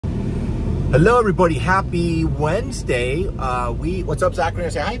Hello everybody, happy Wednesday. What's up, Zachary?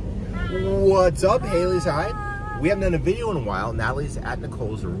 Say hi. What's up, Haley? Say hi. We haven't done a video in a while. Natalie's at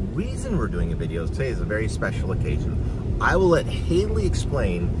Nicole's. The reason we're doing a video today is a very special occasion. I will let Haley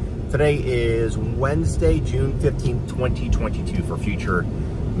explain. Today is Wednesday, June 15th, 2022 for future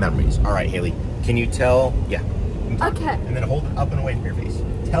memories. All right, Haley, can you tell? Yeah. Okay. And then hold it up and away from your face.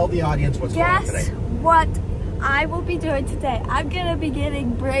 Tell the audience what's going on today. Guess what I will be doing today? I'm gonna be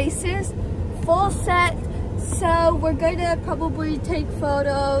getting braces, full set. So we're gonna probably take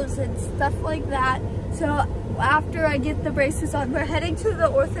photos and stuff like that. So after I get the braces on, we're heading to the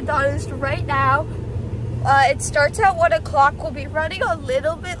orthodontist right now. It starts at 1 o'clock. We'll be running a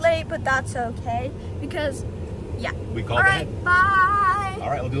little bit late, but that's okay because, yeah. We called ahead. Bye. All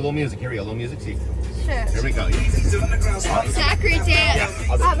right, we'll do a little music. Here we go, a little music. See. Sure. Here we go. Zachary dance.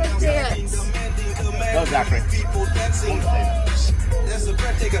 Yeah, Have a dance. Go, Zachary.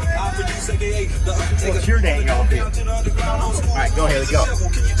 What's your name, y'all? All right, go, Haley, go.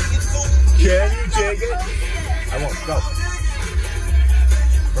 Can you dig it? I won't. Go.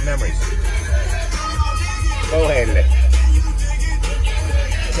 For memories. Go, Haley.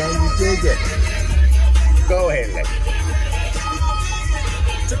 Can you dig it? Go, Haley.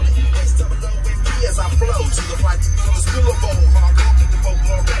 As I flow to the right from the school of bowl, hard to the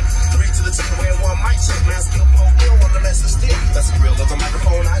folklore back. 3 to the 10, where one mic check, man, skill more ill on the lesson still. That's the real of the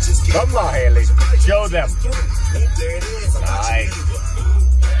microphone, I just get. Come on, Haley. Show them. There it is. Nice.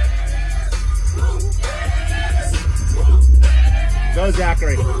 Go,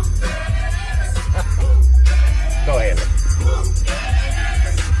 Zachary. Go, Haley.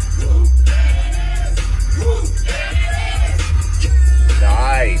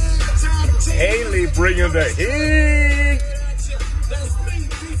 Nice. Haley bringing the heat.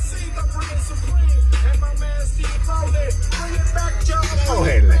 Oh,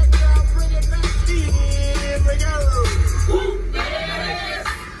 Haley.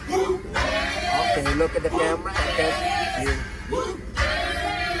 Oh, can you look at the camera? Okay.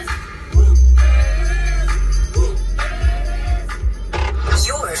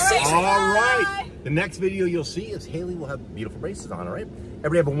 All right. The next video you'll see is Haley will have beautiful braces on, all right?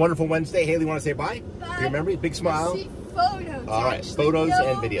 Everybody have a wonderful Wednesday. Haley, want to say bye? Bye. Do you remember? Big smile. See photos. All right, actually. photos No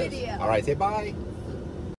and videos. video. All right, say bye.